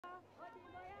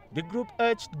The group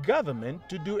urged government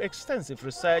to do extensive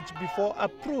research before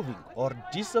approving or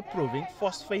disapproving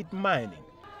phosphate mining.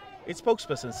 Its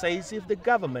spokesperson says if the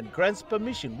government grants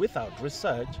permission without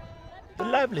research, the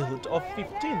livelihood of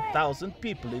 15,000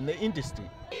 people in the industry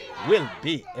will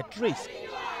be at risk.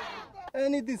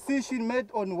 Any decision made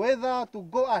on whether to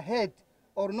go ahead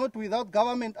or not without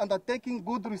government undertaking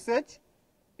good research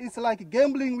is like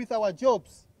gambling with our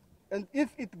jobs. And if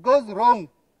it goes wrong,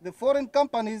 the foreign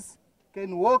companies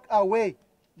can walk away,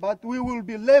 but we will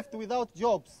be left without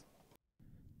jobs.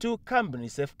 2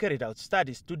 companies have carried out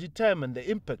studies to determine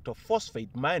the impact of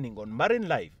phosphate mining on marine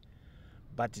life.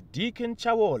 But Deacon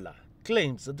Chawola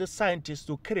claims that the scientists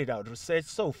who carried out research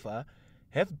so far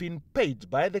have been paid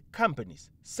by the companies,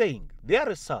 saying their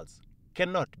results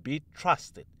cannot be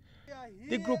trusted.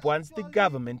 The group wants the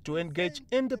government to engage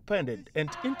independent and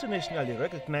internationally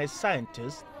recognized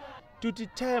scientists to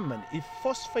determine if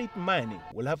phosphate mining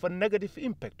will have a negative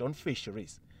impact on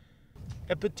fisheries.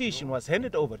 A petition was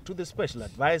handed over to the special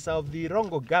advisor of the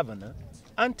Rongo governor,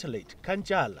 Antelate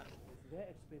Kanjala.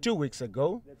 2 weeks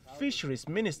ago, Fisheries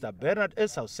Minister Bernard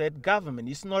Esau said government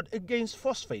is not against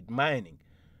phosphate mining,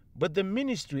 but the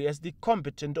ministry as the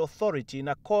competent authority in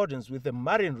accordance with the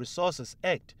Marine Resources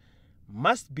Act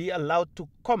must be allowed to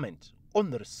comment on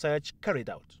the research carried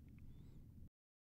out.